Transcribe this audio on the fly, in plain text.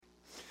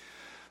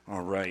All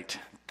right,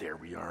 there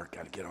we are.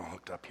 Got to get all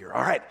hooked up here.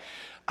 All right.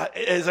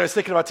 As I was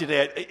thinking about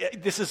today,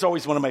 this is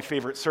always one of my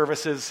favorite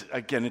services.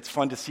 Again, it's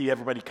fun to see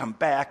everybody come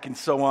back and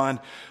so on.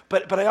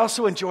 But I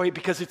also enjoy it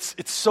because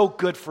it's so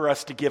good for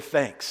us to give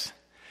thanks.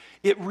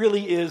 It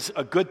really is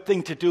a good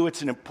thing to do.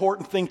 It's an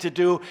important thing to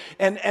do.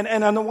 And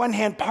on the one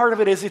hand, part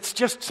of it is it's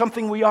just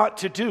something we ought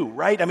to do,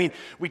 right? I mean,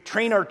 we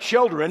train our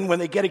children when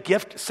they get a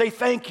gift, say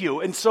thank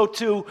you. And so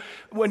too,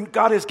 when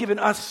God has given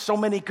us so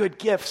many good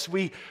gifts,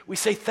 we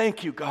say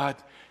thank you, God.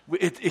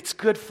 It's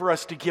good for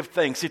us to give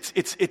thanks.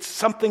 It's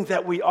something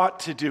that we ought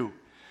to do.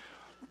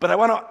 But I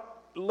want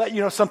to let you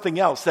know something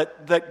else,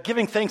 that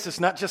giving thanks is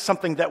not just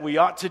something that we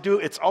ought to do.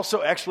 It's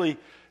also actually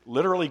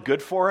literally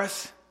good for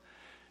us.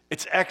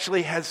 It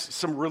actually has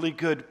some really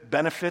good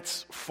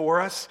benefits for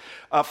us.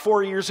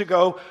 4 years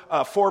ago,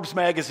 Forbes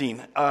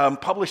magazine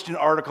published an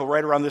article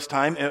right around this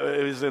time.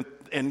 It was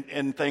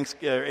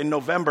in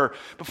November.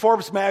 But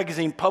Forbes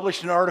magazine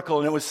published an article,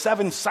 and it was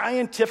 7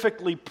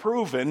 scientifically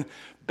proven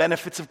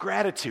benefits of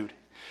gratitude.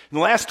 In the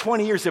last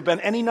 20 years, there have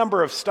been any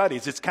number of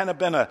studies. It's kind of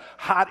been a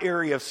hot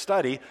area of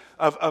study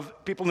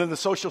of people in the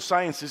social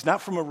sciences,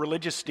 not from a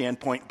religious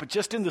standpoint, but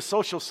just in the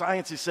social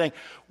sciences, saying,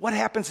 what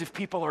happens if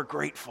people are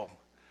grateful?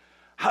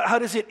 How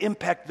does it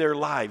impact their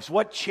lives?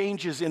 What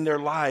changes in their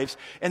lives?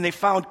 And they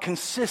found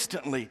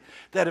consistently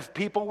that if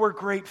people were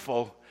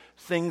grateful,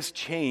 things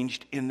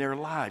changed in their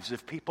lives.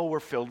 If people were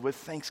filled with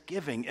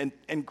thanksgiving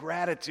and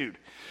gratitude.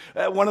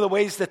 One of the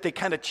ways that they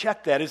kind of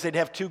checked that is they'd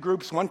have 2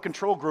 groups, one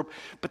control group,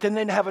 but then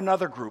they'd have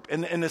another group.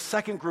 And in the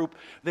second group,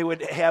 they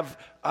would have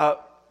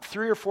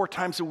 3 or 4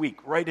 times a week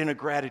write in a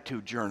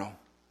gratitude journal.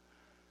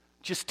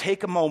 Just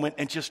take a moment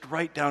and just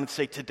write down and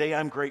say, today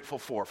I'm grateful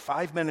for.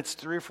 5 minutes,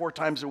 3 or 4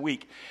 times a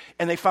week.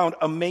 And they found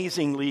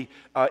amazingly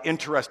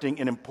interesting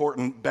and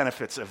important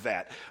benefits of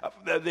that.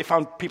 They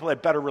found people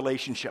had better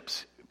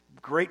relationships.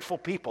 Grateful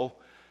people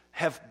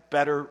have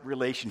better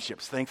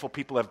relationships. Thankful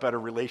people have better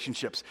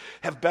relationships.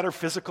 Have better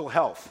physical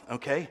health,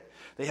 okay?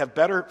 They have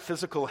better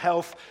physical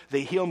health.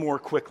 They heal more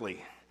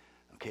quickly.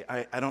 Okay,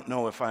 I don't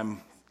know if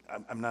I'm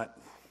not,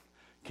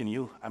 can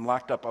you? I'm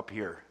locked up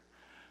here.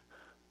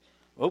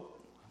 Oh.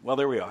 Well,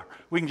 there we are.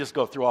 We can just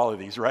go through all of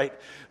these, right?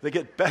 They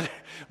get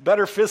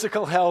better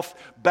physical health,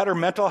 better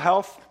mental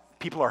health.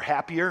 People are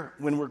happier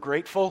when we're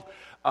grateful,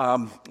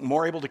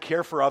 more able to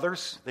care for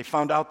others. They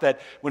found out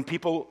that when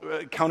people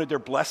counted their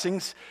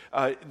blessings,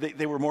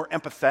 they were more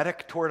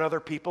empathetic toward other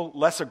people,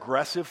 less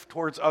aggressive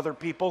towards other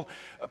people.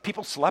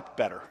 People slept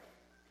better.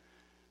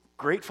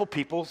 Grateful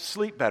people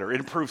sleep better. It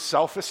improves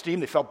self-esteem.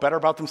 They felt better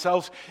about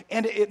themselves,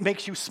 and it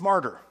makes you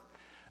smarter.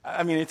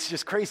 I mean, it's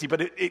just crazy,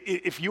 but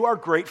if you are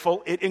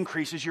grateful, it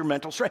increases your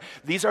mental strength.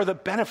 These are the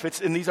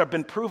benefits, and these have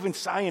been proven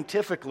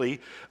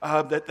scientifically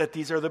that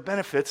these are the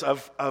benefits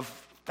of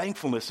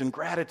thankfulness and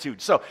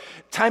gratitude. So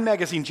Time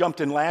Magazine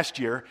jumped in last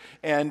year,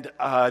 and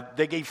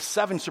they gave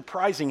 7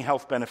 surprising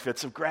health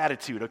benefits of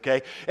gratitude,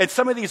 okay? And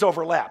some of these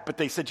overlap, but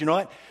they said, you know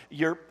what?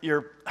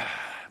 You're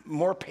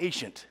more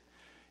patient.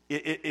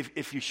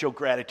 If you show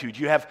gratitude,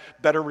 you have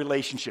better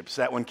relationships.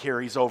 That one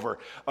carries over.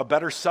 A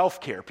better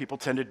self-care. People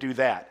tend to do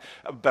that.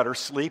 A better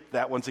sleep.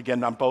 That one's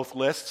again on both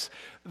lists.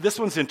 This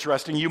one's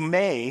interesting.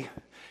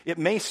 It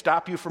may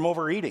stop you from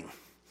overeating.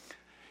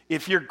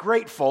 If you're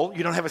grateful,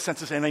 you don't have a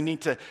sense of saying, I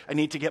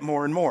need to get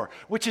more and more.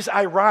 Which is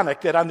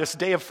ironic that on this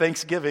day of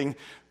Thanksgiving,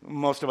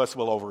 most of us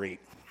will overeat.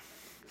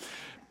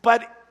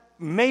 But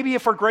maybe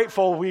if we're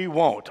grateful, we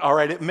won't. All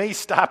right, it may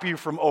stop you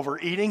from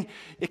overeating.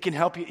 It can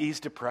help you ease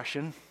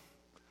depression.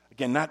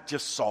 Again, not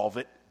just solve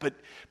it, but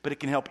it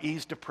can help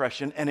ease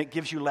depression, and it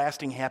gives you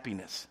lasting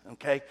happiness,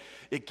 okay?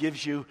 It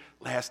gives you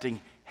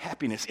lasting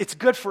happiness. It's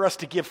good for us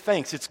to give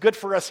thanks. It's good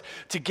for us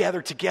to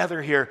gather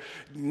together here,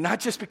 not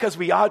just because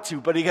we ought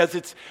to, but because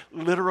it's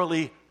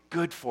literally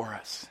good for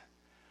us.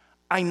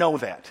 I know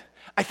that.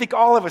 I think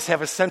all of us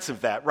have a sense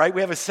of that, right?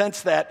 We have a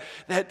sense that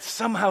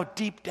somehow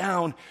deep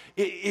down,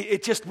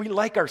 we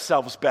like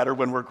ourselves better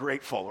when we're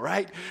grateful,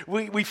 right?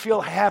 We feel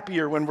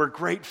happier when we're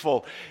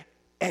grateful.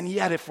 And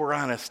yet, if we're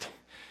honest,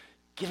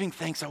 giving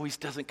thanks always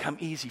doesn't come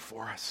easy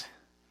for us.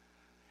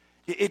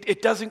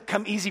 It doesn't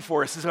come easy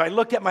for us. As I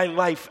look at my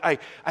life, I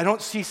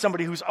don't see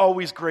somebody who's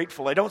always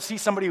grateful. I don't see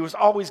somebody who's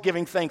always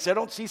giving thanks. I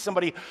don't see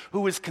somebody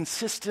who is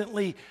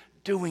consistently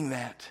doing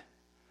that.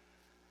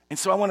 And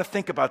so I want to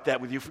think about that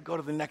with you. If we go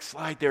to the next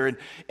slide there.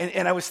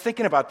 And I was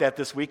thinking about that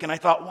this week, and I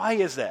thought, why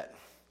is that?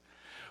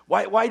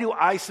 Why do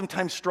I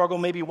sometimes struggle?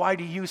 Maybe why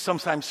do you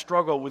sometimes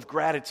struggle with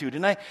gratitude?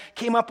 And I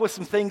came up with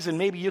some things, and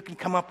maybe you can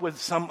come up with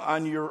some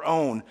on your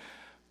own.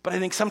 But I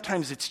think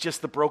sometimes it's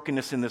just the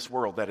brokenness in this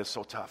world that is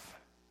so tough.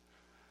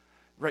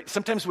 Right?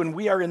 Sometimes when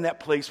we are in that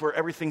place where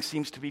everything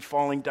seems to be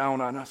falling down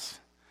on us,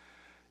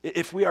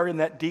 if we are in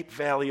that deep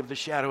valley of the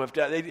shadow of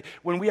death,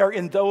 when we are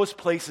in those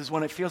places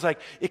when it feels like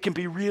it can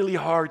be really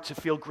hard to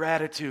feel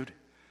gratitude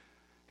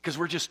because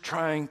we're just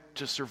trying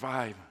to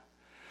survive.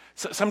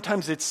 So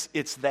sometimes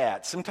it's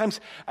that. Sometimes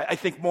I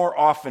think more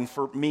often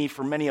for me,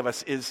 for many of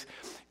us, is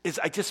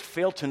I just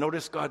fail to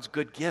notice God's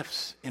good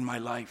gifts in my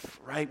life,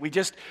 right? We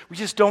just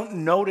don't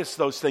notice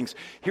those things.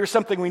 Here's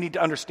something we need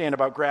to understand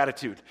about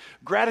gratitude.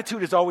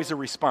 Gratitude is always a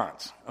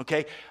response,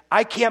 okay?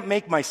 I can't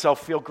make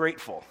myself feel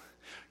grateful.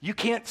 You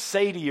can't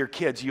say to your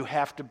kids, you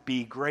have to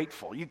be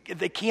grateful.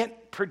 They can't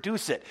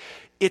produce it.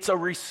 It's a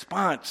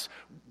response.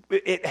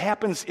 It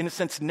happens, in a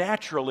sense,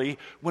 naturally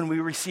when we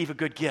receive a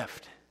good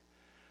gift.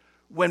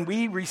 When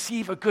we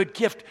receive a good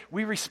gift,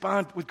 we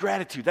respond with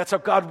gratitude. That's how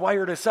God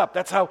wired us up.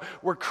 That's how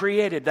we're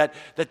created, that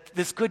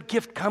this good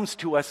gift comes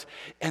to us,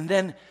 and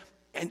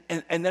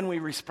then we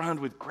respond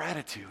with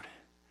gratitude.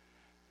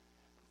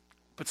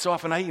 But so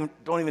often I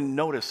don't even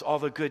notice all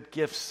the good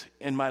gifts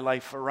in my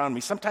life around me.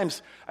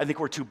 Sometimes I think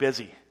we're too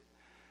busy.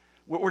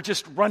 We're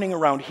just running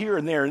around here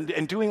and there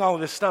and doing all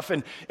of this stuff,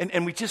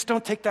 and we just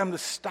don't take time to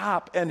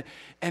stop and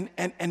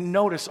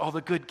notice all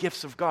the good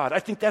gifts of God. I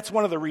think that's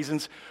one of the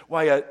reasons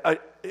why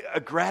a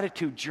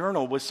gratitude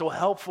journal was so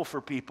helpful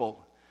for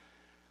people.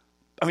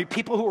 I mean,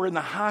 people who were in the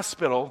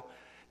hospital,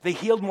 they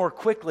healed more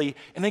quickly,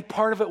 and I think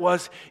part of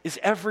it is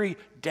every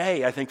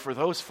day, I think, for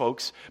those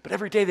folks, but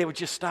every day they would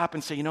just stop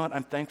and say, you know what,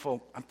 I'm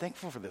thankful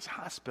for this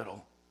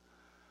hospital.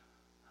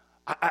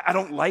 I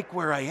don't like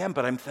where I am,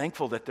 but I'm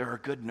thankful that there are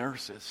good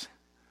nurses.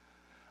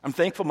 I'm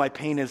thankful my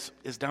pain is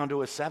down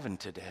to a 7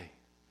 today.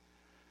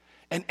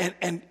 And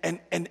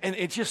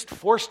it just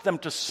forced them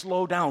to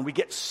slow down. We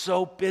get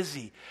so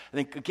busy. I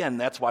think, again,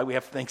 that's why we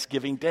have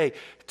Thanksgiving Day,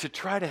 to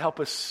try to help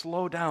us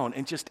slow down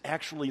and just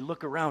actually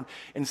look around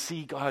and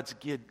see God's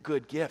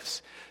good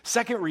gifts.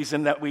 Second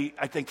reason that we,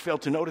 I think, fail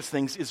to notice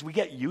things is we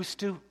get used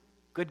to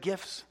good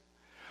gifts.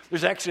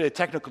 There's actually a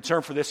technical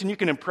term for this, and you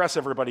can impress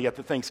everybody at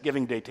the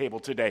Thanksgiving Day table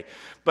today.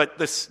 But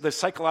the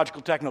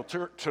psychological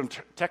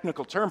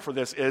technical term for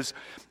this is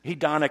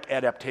hedonic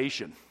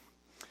adaptation.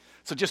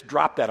 So just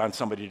drop that on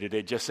somebody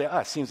today. Just say,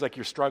 it seems like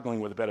you're struggling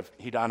with a bit of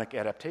hedonic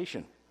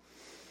adaptation.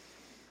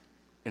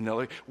 And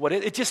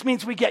it just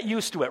means we get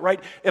used to it,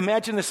 right?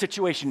 Imagine the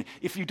situation.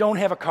 If you don't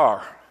have a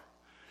car,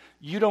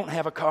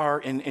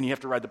 and you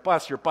have to ride the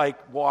bus, your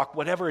bike, walk,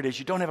 whatever it is,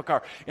 you don't have a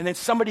car. And then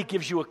somebody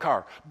gives you a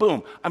car.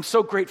 Boom. I'm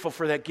so grateful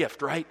for that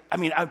gift, right? I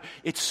mean,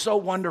 it's so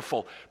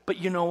wonderful. But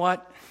you know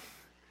what?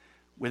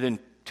 Within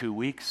 2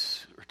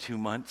 weeks or 2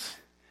 months,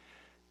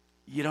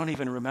 you don't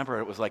even remember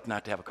what it was like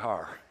not to have a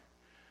car.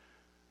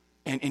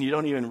 And you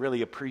don't even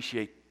really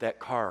appreciate that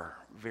car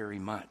very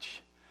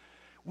much.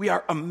 We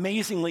are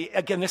amazingly,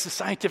 again, this is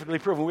scientifically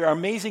proven, we are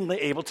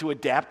amazingly able to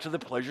adapt to the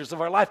pleasures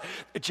of our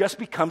life. It just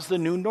becomes the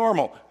new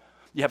normal.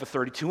 You have a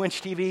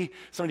 32-inch TV,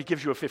 somebody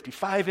gives you a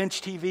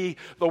 55-inch TV,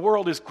 the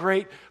world is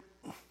great.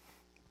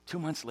 2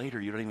 months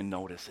later, you don't even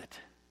notice it.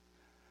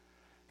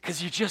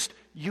 Because you're just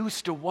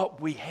used to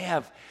what we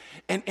have.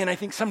 And I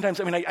think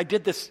sometimes, I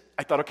did this,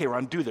 I thought, okay,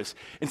 Ron, do this.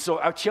 And so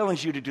I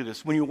challenge you to do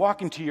this. When you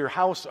walk into your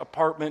house,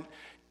 apartment,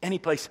 any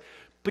place,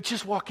 but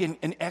just walk in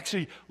and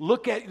actually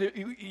look at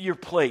your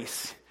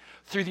place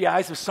through the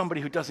eyes of somebody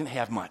who doesn't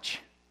have much.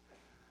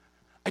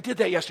 I did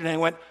that yesterday, and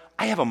I went,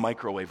 I have a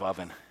microwave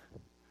oven.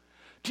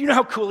 Do you know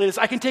how cool it is?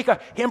 I can take a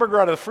hamburger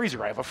out of the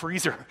freezer. I have a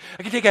freezer.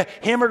 I can take a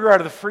hamburger out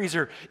of the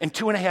freezer, and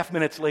 2.5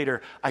 minutes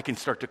later, I can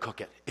start to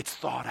cook it. It's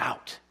thawed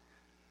out.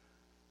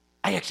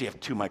 I actually have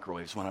 2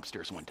 microwaves, one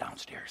upstairs and one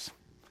downstairs.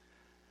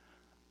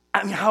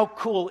 I mean, how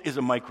cool is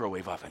a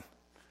microwave oven?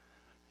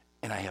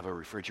 And I have a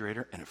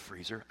refrigerator and a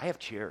freezer. I have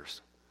chairs.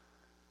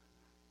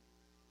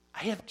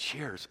 I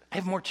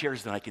have more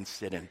chairs than I can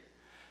sit in.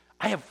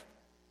 I have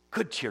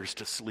good chairs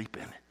to sleep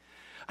in.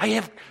 I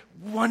have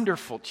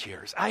wonderful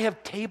chairs. I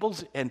have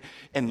tables and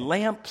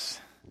lamps.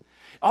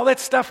 All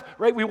that stuff,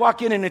 right? We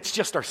walk in and it's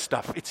just our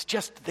stuff. It's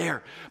just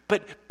there.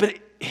 But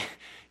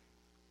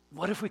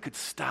what if we could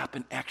stop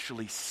and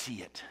actually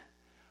see it?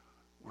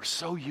 We're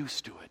so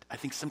used to it. I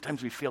think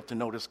sometimes we fail to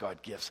notice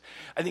God's gifts.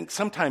 I think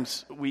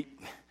sometimes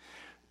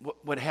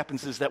what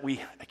happens is that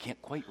I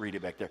can't quite read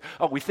it back there.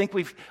 We think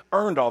we've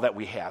earned all that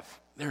we have.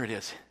 There it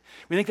is.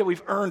 We think that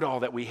we've earned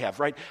all that we have,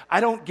 right? I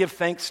don't give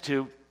thanks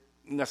to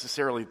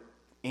necessarily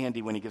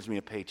Andy when he gives me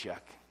a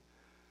paycheck.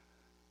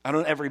 I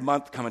don't every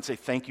month come and say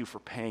thank you for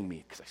paying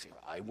me, because I say,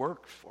 I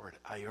worked for it.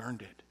 I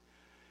earned it.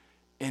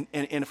 And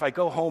if I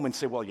go home and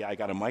say, well, yeah, I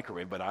got a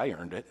microwave, but I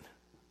earned it,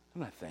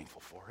 I'm not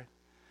thankful for it.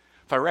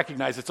 If I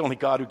recognize it's only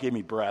God who gave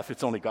me breath,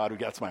 it's only God who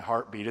gets my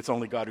heartbeat, it's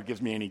only God who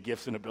gives me any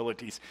gifts and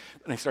abilities,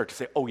 then I start to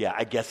say, oh yeah,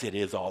 I guess it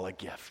is all a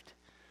gift.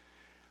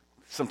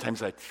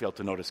 Sometimes I fail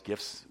to notice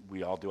gifts.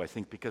 We all do, I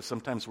think, because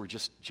sometimes we're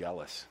just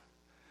jealous.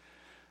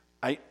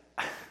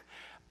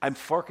 I'm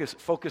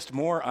focused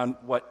more on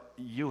what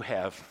you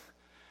have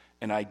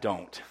and I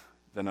don't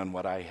than on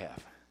what I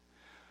have,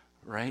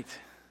 right?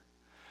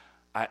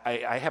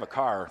 I have a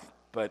car,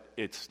 but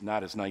it's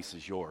not as nice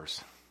as yours.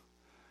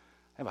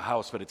 I have a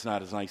house, but it's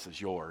not as nice as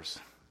yours.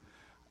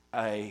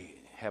 I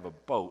have a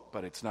boat,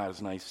 but it's not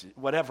as nice.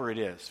 Whatever it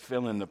is,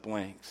 fill in the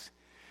blanks.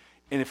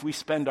 And if we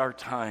spend our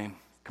time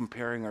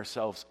comparing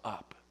ourselves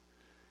up,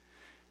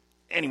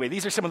 anyway,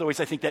 these are some of the ways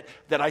I think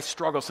that I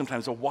struggle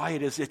sometimes, or why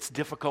it is it's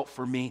difficult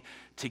for me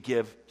to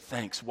give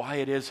thanks, why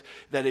it is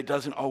that it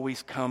doesn't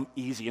always come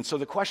easy. And so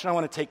the question I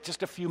want to take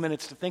just a few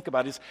minutes to think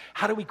about is,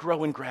 how do we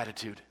grow in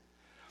gratitude?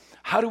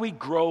 How do we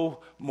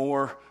grow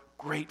more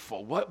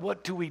grateful?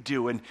 What do we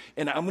do? And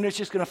I'm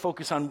just going to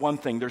focus on one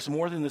thing. There's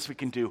more than this we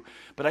can do.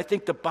 But I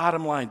think the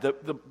bottom line,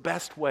 the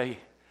best way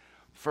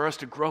for us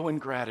to grow in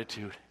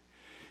gratitude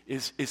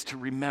is to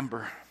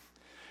remember.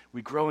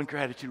 We grow in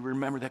gratitude.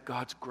 Remember that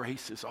God's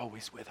grace is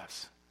always with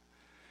us.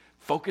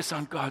 Focus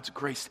on God's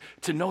grace.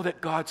 To know that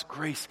God's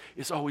grace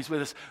is always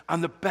with us on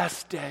the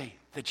best day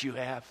that you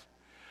have.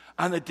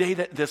 On the day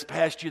that this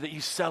past year that you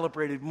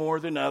celebrated more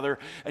than other,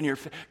 and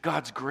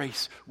God's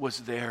grace was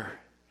there.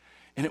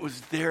 And it was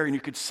there, and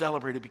you could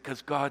celebrate it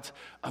because God's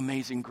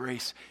amazing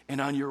grace. And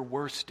on your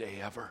worst day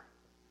ever,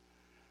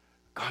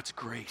 God's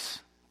grace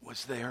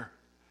was there.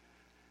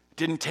 It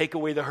didn't take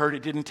away the hurt,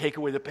 it didn't take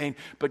away the pain,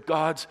 but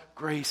God's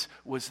grace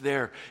was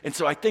there. And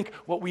so I think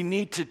what we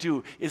need to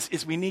do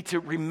is we need to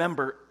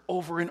remember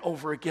over and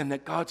over again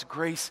that God's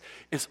grace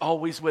is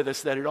always with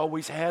us, that it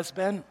always has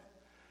been,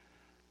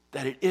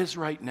 that it is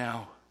right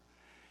now,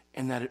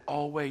 and that it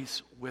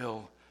always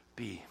will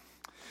be.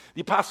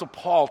 The Apostle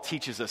Paul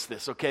teaches us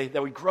this, okay,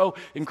 that we grow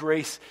in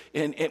grace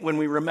when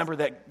we remember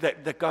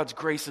that God's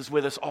grace is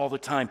with us all the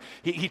time.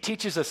 He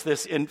teaches us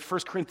this in 1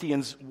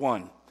 Corinthians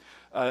 1,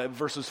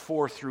 verses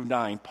 4 through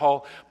 9.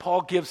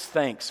 Paul gives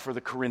thanks for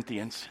the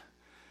Corinthians,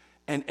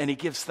 and he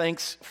gives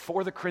thanks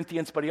for the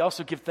Corinthians, but he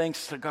also gives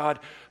thanks to God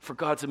for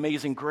God's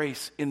amazing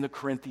grace in the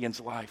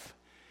Corinthians' life.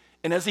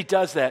 And as he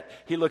does that,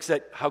 he looks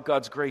at how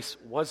God's grace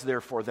was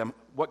there for them,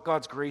 what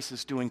God's grace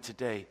is doing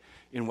today,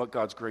 and what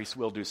God's grace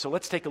will do. So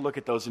let's take a look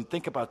at those and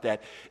think about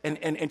that,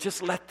 and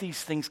just let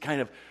these things kind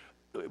of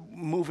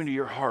move into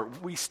your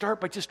heart. We start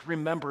by just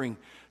remembering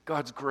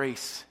God's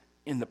grace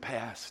in the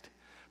past.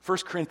 1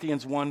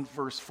 Corinthians 1,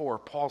 verse 4,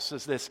 Paul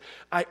says this,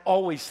 I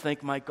always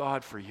thank my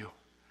God for you.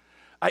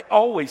 I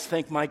always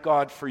thank my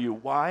God for you.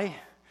 Why?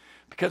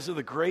 Because of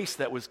the grace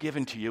that was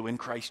given to you in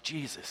Christ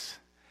Jesus.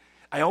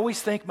 I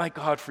always thank my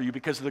God for you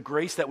because of the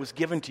grace that was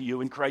given to you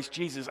in Christ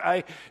Jesus.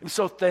 I am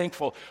so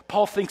thankful.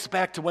 Paul thinks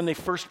back to when they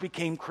first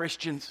became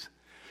Christians,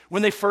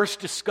 when they first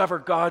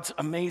discovered God's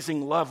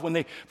amazing love, when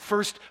they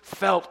first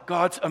felt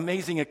God's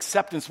amazing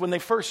acceptance, when they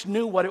first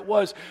knew what it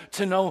was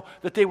to know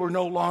that they were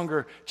no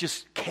longer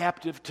just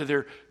captive to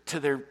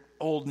their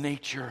old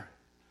nature.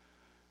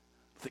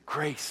 The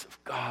grace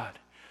of God.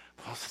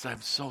 Paul says,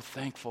 I'm so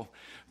thankful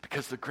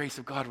because the grace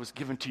of God was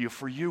given to you,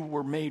 for you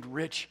were made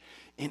rich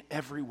in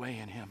every way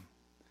in him.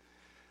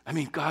 I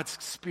mean, God's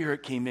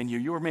Spirit came in you.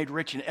 You were made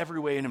rich in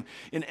every way in him,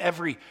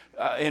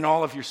 in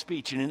all of your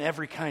speech and in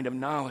every kind of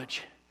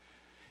knowledge.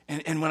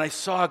 And when I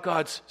saw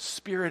God's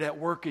Spirit at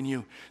work in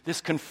you,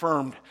 this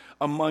confirmed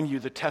among you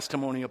the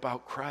testimony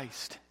about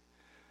Christ.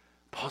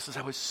 Paul says,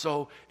 I was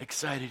so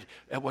excited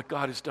at what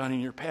God has done in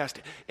your past.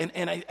 And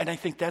I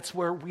think that's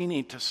where we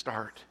need to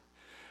start,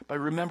 by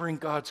remembering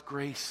God's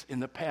grace in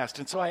the past.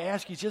 And so I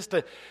ask you just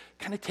to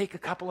kind of take a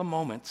couple of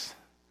moments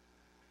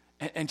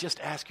and just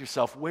ask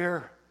yourself,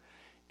 where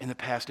in the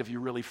past have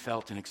you really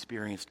felt and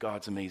experienced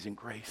God's amazing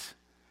grace?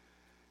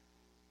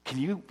 Can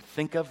you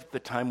think of the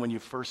time when you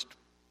first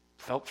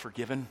felt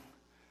forgiven?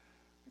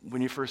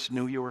 When you first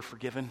knew you were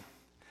forgiven?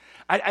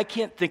 I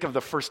can't think of the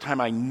first time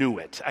I knew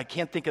it. I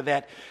can't think of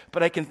that,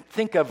 but I can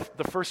think of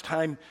the first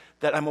time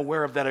that I'm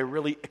aware of that I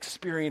really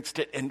experienced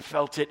it and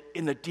felt it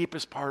in the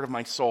deepest part of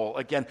my soul.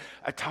 Again,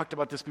 I talked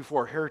about this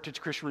before.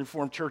 Heritage Christian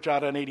Reformed Church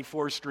out on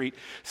 84th Street,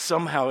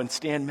 somehow in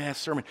Stan Mass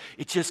sermon,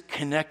 it just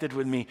connected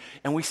with me,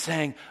 and we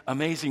sang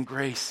Amazing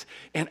Grace,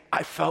 and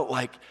I felt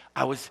like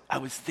I was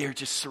there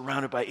just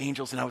surrounded by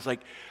angels, and I was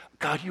like,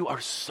 God, you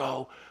are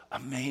so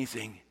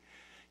amazing.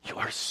 You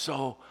are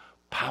so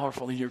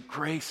powerful in your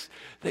grace,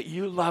 that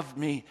you loved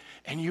me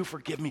and you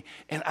forgive me.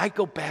 And I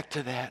go back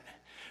to that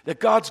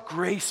God's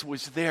grace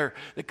was there,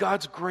 that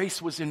God's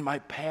grace was in my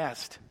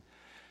past.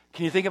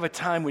 Can you think of a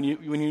time when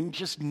you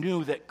just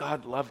knew that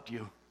God loved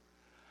you?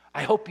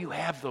 I hope you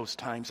have those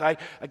times. I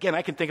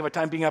can think of a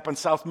time being up on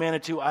South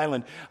Manitou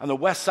Island. On the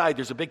west side,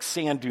 there's a big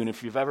sand dune,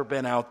 if you've ever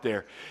been out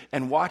there,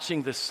 and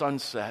watching the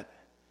sunset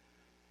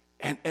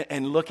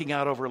and looking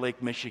out over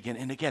Lake Michigan.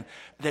 And again,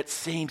 that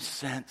same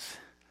sense,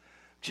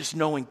 just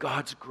knowing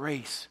God's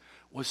grace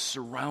was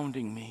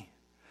surrounding me.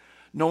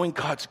 Knowing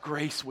God's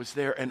grace was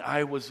there and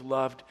I was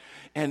loved.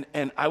 And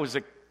I was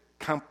a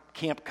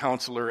camp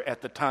counselor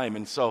at the time.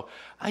 And so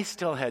I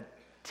still had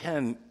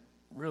 10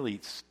 really,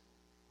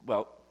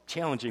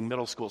 challenging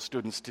middle school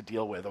students to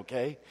deal with,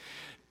 okay?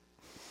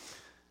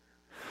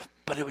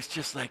 But it was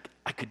just like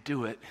I could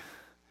do it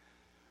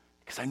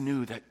because I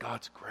knew that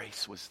God's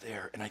grace was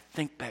there. And I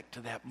think back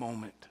to that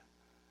moment.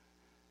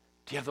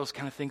 Do you have those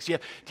kind of things? Do you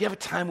have a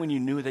time when you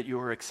knew that you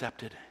were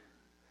accepted?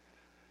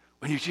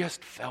 When you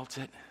just felt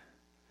it?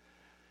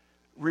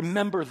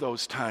 Remember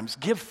those times.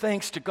 Give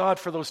thanks to God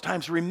for those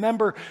times.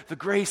 Remember the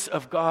grace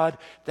of God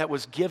that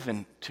was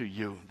given to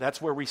you.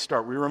 That's where we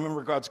start. We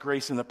remember God's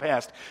grace in the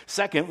past.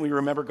 Second, we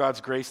remember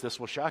God's grace, this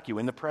will shock you,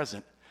 in the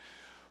present.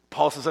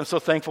 Paul says, I'm so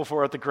thankful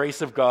for what the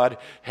grace of God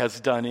has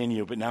done in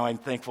you, but now I'm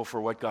thankful for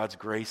what God's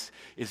grace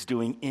is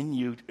doing in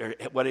you, or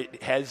what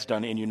it has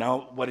done in you,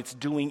 now what it's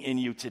doing in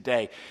you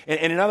today.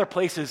 And in other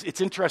places,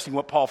 it's interesting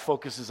what Paul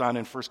focuses on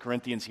in 1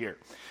 Corinthians here.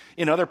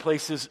 In other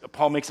places,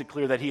 Paul makes it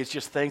clear that he is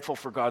just thankful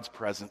for God's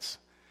presence,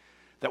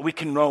 that we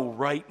can know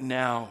right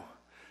now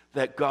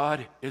that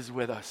God is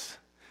with us.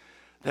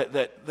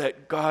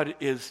 That God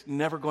is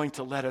never going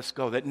to let us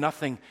go, that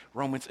nothing,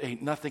 Romans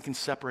 8, nothing can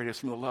separate us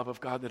from the love of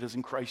God that is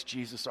in Christ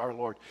Jesus our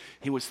Lord.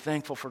 He was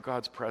thankful for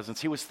God's presence.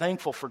 He was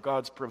thankful for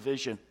God's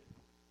provision.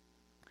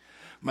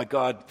 My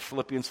God,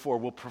 Philippians 4,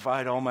 will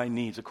provide all my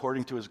needs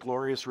according to his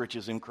glorious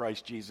riches in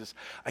Christ Jesus.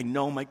 I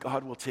know my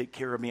God will take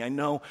care of me. I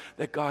know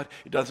that God,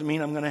 it doesn't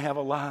mean I'm going to have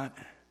a lot.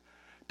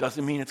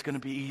 Doesn't mean it's going to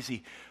be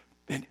easy.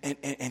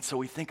 And so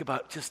we think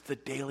about just the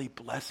daily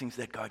blessings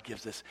that God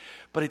gives us.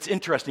 But it's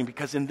interesting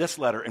because in this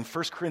letter, in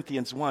 1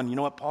 Corinthians 1, you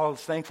know what Paul is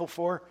thankful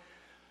for?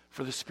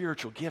 For the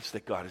spiritual gifts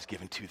that God has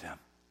given to them.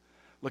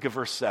 Look at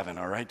verse 7,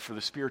 all right, for the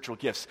spiritual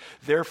gifts.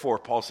 Therefore,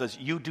 Paul says,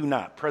 you do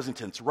not, present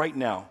tense, right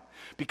now,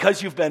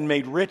 because you've been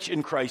made rich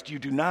in Christ, you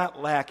do not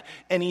lack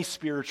any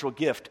spiritual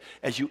gift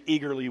as you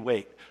eagerly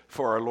wait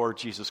for our Lord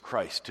Jesus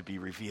Christ to be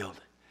revealed.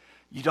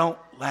 You don't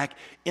lack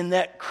in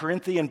that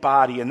Corinthian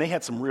body, and they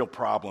had some real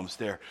problems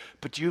there,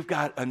 but you've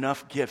got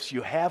enough gifts.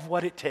 You have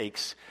what it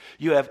takes.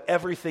 You have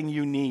everything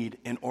you need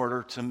in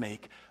order to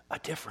make a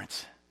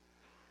difference.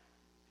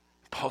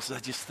 Paul says, I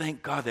just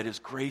thank God that his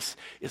grace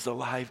is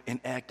alive and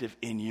active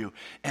in you.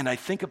 And I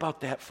think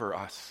about that for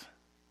us.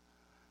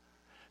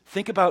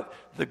 Think about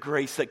the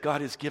grace that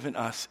God has given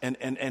us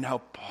and how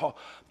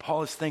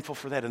Paul is thankful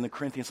for that in the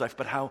Corinthians life,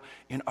 but how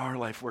in our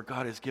life where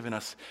God has given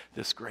us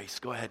this grace.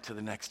 Go ahead to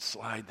the next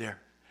slide there.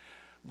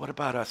 What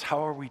about us?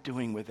 How are we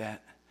doing with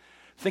that?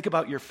 Think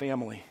about your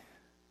family.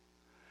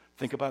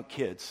 Think about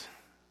kids.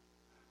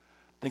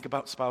 Think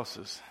about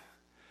spouses.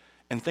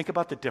 And think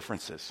about the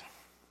differences.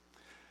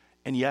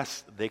 And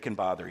yes, they can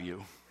bother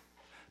you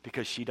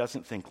because she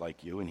doesn't think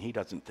like you and he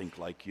doesn't think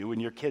like you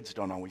and your kids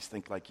don't always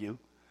think like you.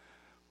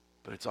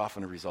 But it's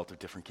often a result of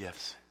different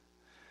gifts.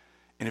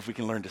 And if we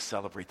can learn to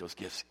celebrate those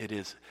gifts, it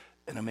is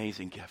an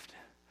amazing gift.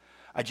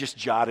 I just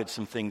jotted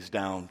some things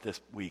down this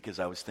week as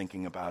I was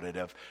thinking about it,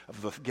 of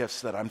the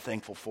gifts that I'm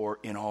thankful for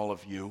in all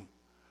of you.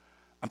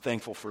 I'm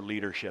thankful for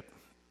leadership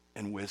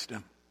and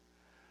wisdom.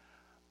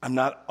 I'm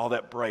not all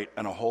that bright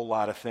on a whole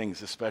lot of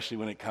things, especially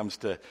when it comes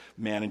to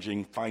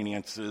managing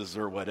finances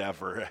or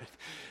whatever.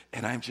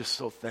 And I'm just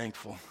so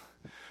thankful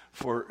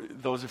for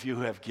those of you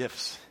who have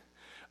gifts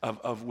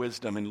of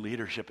wisdom and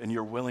leadership and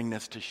your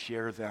willingness to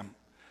share them.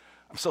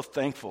 I'm so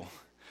thankful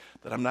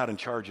that I'm not in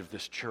charge of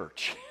this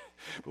church,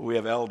 but we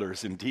have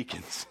elders and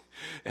deacons,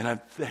 and I'm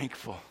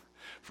thankful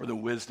for the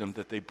wisdom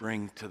that they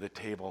bring to the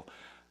table.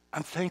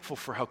 I'm thankful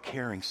for how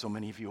caring so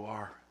many of you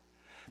are,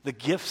 the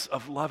gifts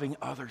of loving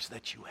others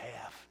that you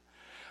have.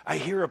 I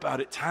hear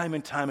about it time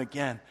and time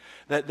again,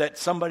 that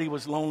somebody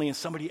was lonely and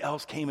somebody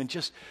else came and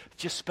just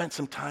spent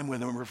some time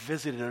with them or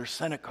visited or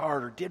sent a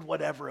card or did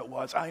whatever it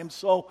was. I am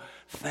so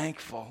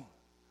thankful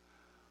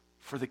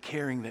for the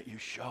caring that you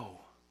show,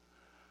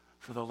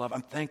 for the love.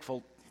 I'm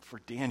thankful for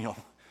Daniel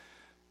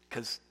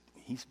because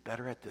he's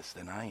better at this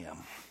than I am.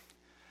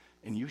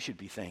 And you should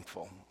be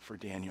thankful for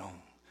Daniel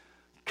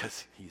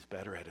because he's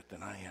better at it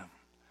than I am.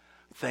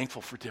 I'm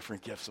thankful for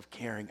different gifts of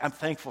caring. I'm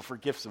thankful for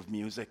gifts of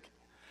music.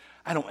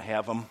 I don't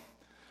have them.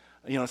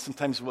 You know,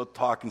 sometimes we'll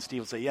talk and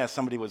Steve will say, yeah,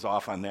 somebody was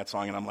off on that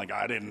song. And I'm like,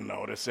 I didn't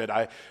notice it.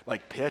 I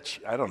like pitch.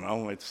 I don't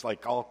know. It's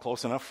like all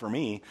close enough for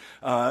me.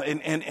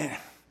 But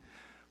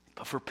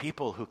for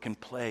people who can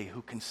play,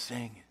 who can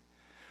sing,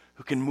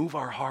 who can move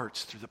our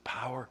hearts through the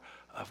power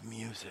of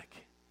music.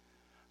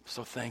 I'm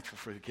so thankful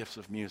for the gifts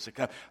of music.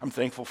 I'm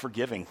thankful for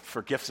giving,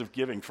 for gifts of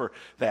giving, for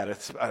that.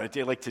 It's on a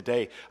day like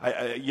today,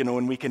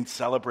 when we can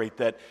celebrate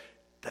that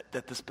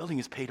this building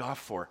is paid off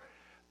for.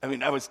 I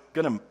mean, I was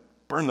going to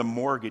burn the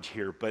mortgage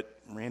here, but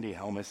Randy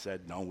Helmus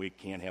said, no, we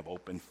can't have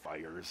open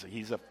fires.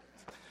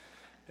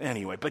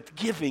 Anyway, but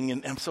giving,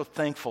 and I'm so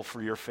thankful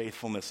for your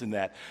faithfulness in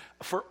that.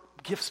 For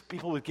gifts,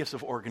 people with gifts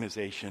of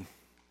organization.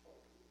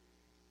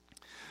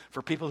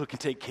 For people who can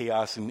take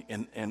chaos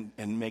and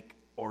make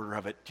order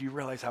of it. Do you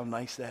realize how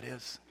nice that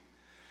is?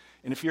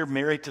 And if you're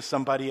married to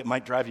somebody, it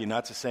might drive you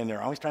nuts to saying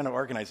they're always trying to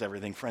organize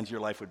everything. Friends, your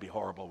life would be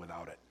horrible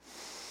without it.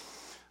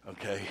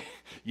 Okay?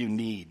 You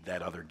need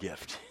that other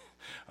gift.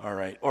 All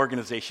right,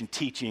 organization,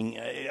 teaching,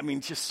 I mean,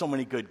 just so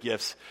many good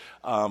gifts.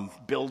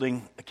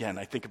 Building, again,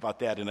 I think about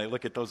that, and I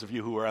look at those of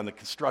you who are on the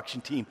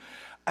construction team.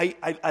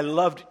 I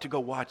loved to go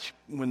watch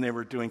when they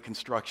were doing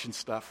construction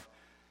stuff,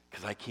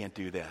 because I can't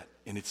do that.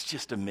 And it's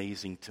just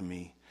amazing to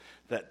me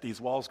that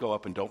these walls go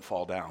up and don't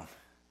fall down.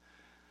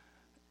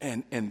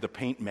 And the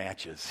paint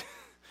matches.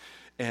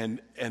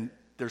 and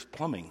there's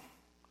plumbing.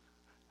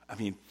 I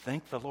mean,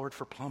 thank the Lord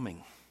for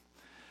plumbing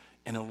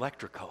and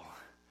electrical.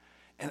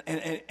 And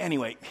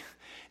anyway,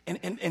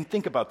 and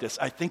think about this.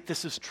 I think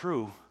this is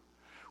true.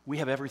 We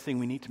have everything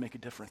we need to make a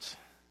difference.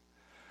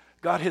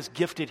 God has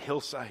gifted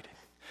Hillside.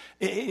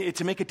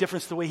 to make a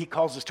difference the way he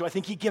calls us to. I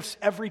think he gifts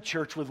every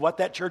church with what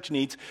that church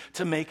needs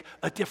to make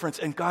a difference.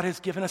 And God has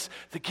given us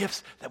the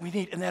gifts that we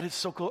need, and that is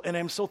so cool. And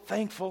I'm so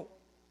thankful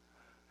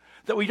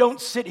that we don't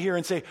sit here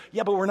and say,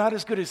 yeah, but we're not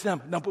as good as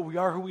them. No, but we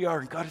are who we are,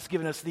 and God has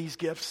given us these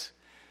gifts.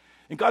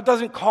 And God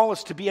doesn't call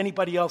us to be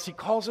anybody else. He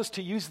calls us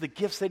to use the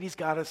gifts that he's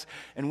got us,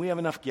 and we have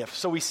enough gifts.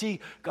 So we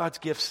see God's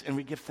gifts, and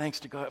we give thanks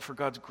to God for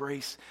God's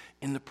grace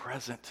in the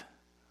present.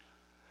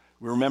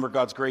 We remember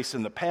God's grace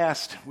in the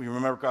past. We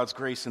remember God's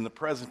grace in the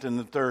present. And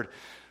the third,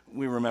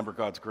 we remember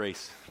God's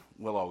grace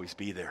will always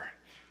be there.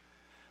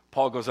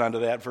 Paul goes on to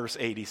that, verse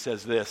 8. He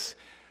says this,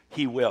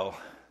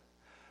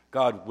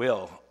 God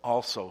will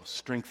also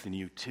strengthen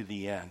you to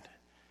the end.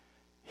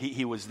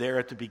 He was there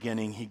at the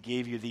beginning. He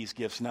gave you these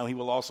gifts. Now he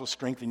will also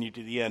strengthen you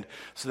to the end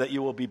so that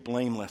you will be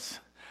blameless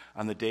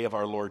on the day of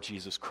our Lord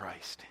Jesus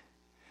Christ.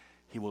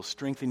 He will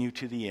strengthen you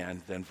to the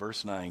end. Then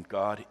verse 9,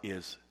 God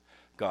is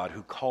God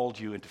who called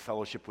you into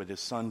fellowship with his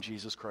Son,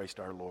 Jesus Christ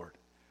our Lord.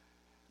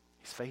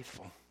 He's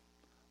faithful.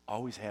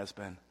 Always has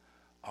been.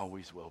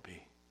 Always will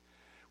be.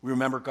 We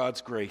remember God's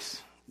grace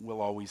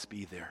will always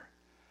be there.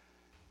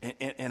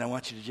 And I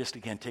want you to just,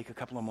 again, take a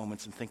couple of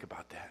moments and think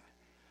about that.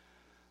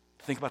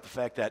 Think about the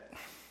fact that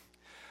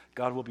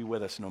God will be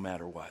with us no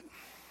matter what.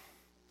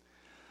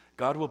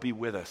 God will be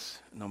with us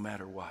no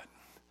matter what.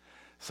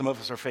 Some of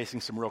us are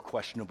facing some real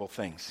questionable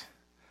things.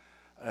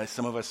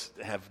 Some of us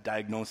have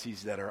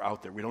diagnoses that are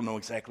out there. We don't know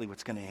exactly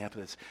what's going to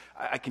happen.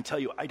 I can tell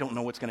you, I don't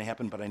know what's going to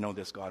happen, but I know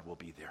this, God will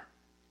be there.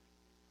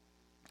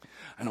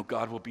 I know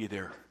God will be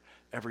there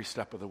every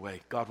step of the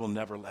way. God will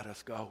never let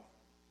us go.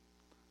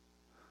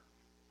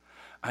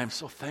 I am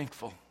so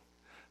thankful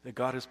that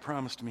God has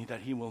promised me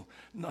that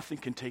nothing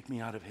can take me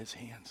out of his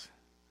hands.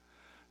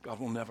 God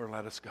will never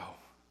let us go.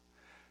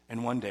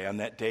 And one day, on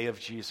that day of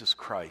Jesus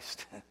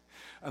Christ,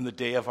 on the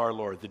day of our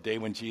Lord, the day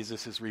when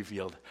Jesus is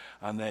revealed,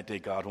 on that day,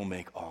 God will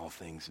make all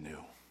things new.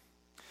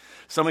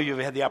 Some of you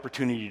have had the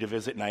opportunity to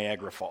visit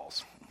Niagara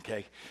Falls,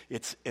 okay?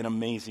 It's an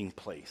amazing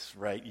place,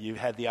 right? You've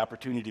had the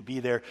opportunity to be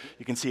there.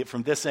 You can see it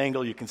from this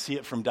angle. You can see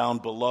it from down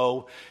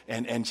below,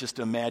 and just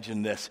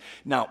imagine this.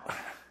 Now,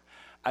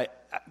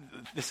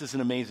 this is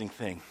an amazing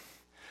thing,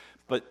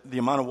 but the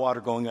amount of water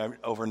going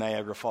over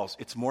Niagara Falls,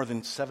 it's more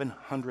than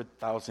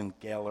 700,000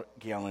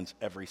 gallons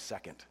every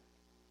second.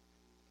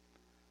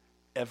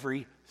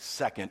 Every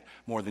second,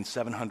 more than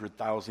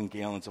 700,000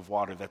 gallons of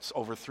water. That's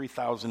over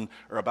 3,000,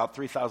 or about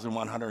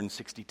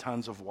 3,160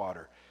 tons of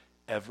water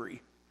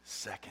every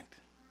second.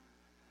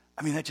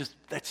 I mean,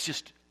 that's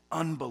just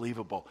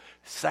unbelievable.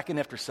 Second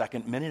after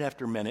second, minute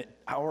after minute,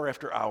 hour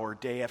after hour,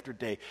 day after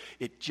day,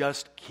 it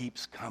just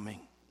keeps coming.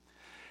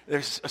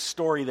 There's a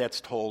story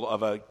that's told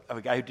of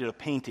a guy who did a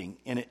painting,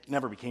 and it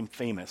never became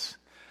famous.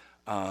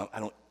 I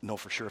don't know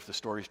for sure if the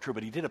story is true,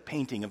 but he did a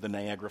painting of the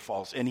Niagara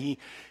Falls, and he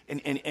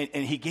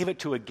gave it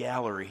to a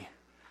gallery.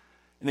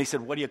 And they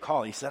said, "What do you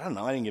call it?" He said, "I don't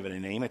know. I didn't give it a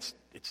name. It's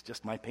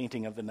just my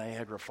painting of the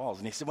Niagara Falls."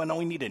 And he said, "Well, no,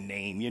 we need a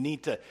name. You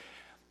need to."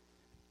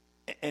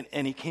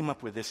 And he came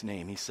up with this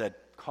name. He said,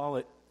 "Call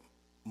it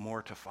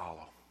More to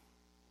Follow."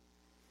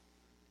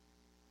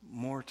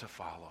 More to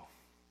follow.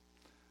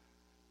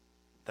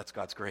 That's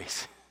God's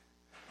grace.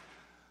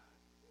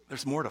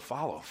 There's more to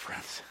follow,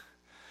 friends.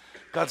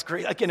 God's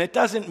grace. Again, it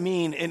doesn't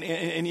mean,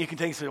 and you can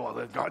take and say,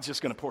 well, God's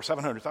just going to pour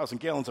 700,000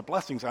 gallons of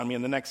blessings on me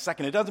in the next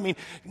second. It doesn't mean,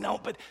 no,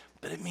 but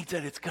it means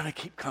that it's going to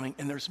keep coming,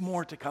 and there's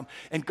more to come.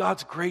 And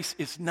God's grace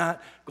is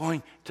not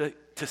going to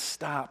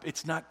stop.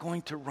 It's not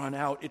going to run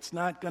out. It's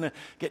not going to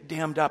get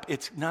dammed up.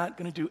 It's not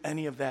going to do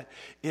any of that.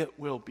 It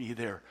will be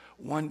there.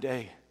 One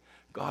day,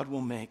 God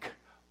will make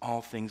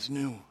all things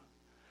new.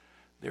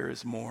 There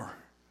is more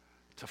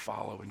to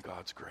follow in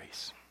God's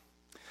grace.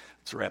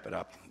 Let's wrap it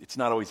up. It's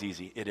not always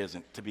easy. It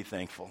isn't, to be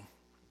thankful.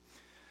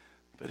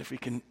 But if we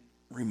can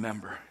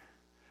remember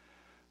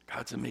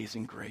God's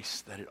amazing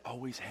grace, that it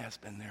always has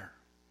been there,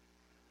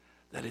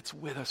 that it's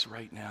with us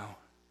right now,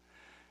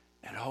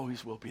 and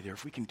always will be there.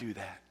 If we can do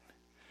that,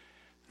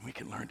 then we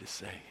can learn to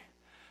say,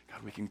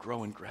 God, we can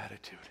grow in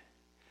gratitude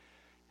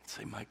and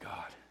say, my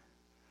God,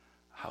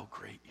 how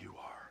great you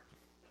are.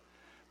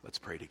 Let's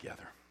pray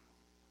together.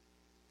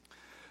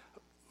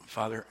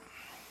 Father,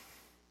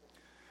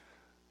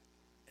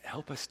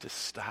 help us to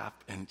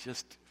stop and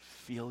just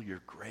feel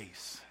your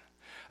grace.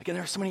 Again,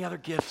 there are so many other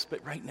gifts,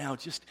 but right now,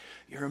 just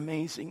your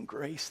amazing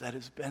grace that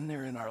has been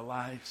there in our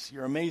lives,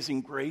 your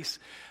amazing grace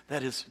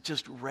that is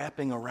just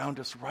wrapping around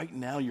us right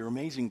now, your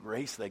amazing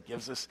grace that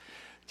gives us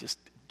just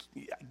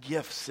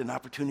gifts and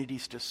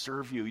opportunities to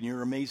serve you, and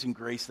your amazing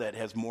grace that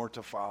has more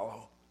to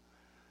follow.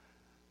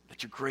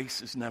 That your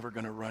grace is never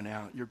going to run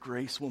out. Your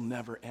grace will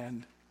never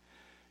end.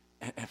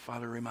 And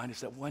Father, remind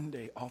us that one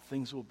day all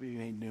things will be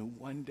made new.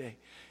 One day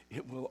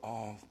it will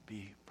all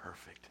be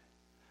perfect.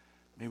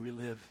 May we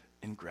live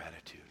in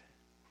gratitude.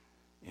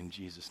 In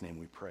Jesus' name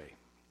we pray.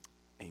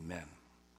 Amen.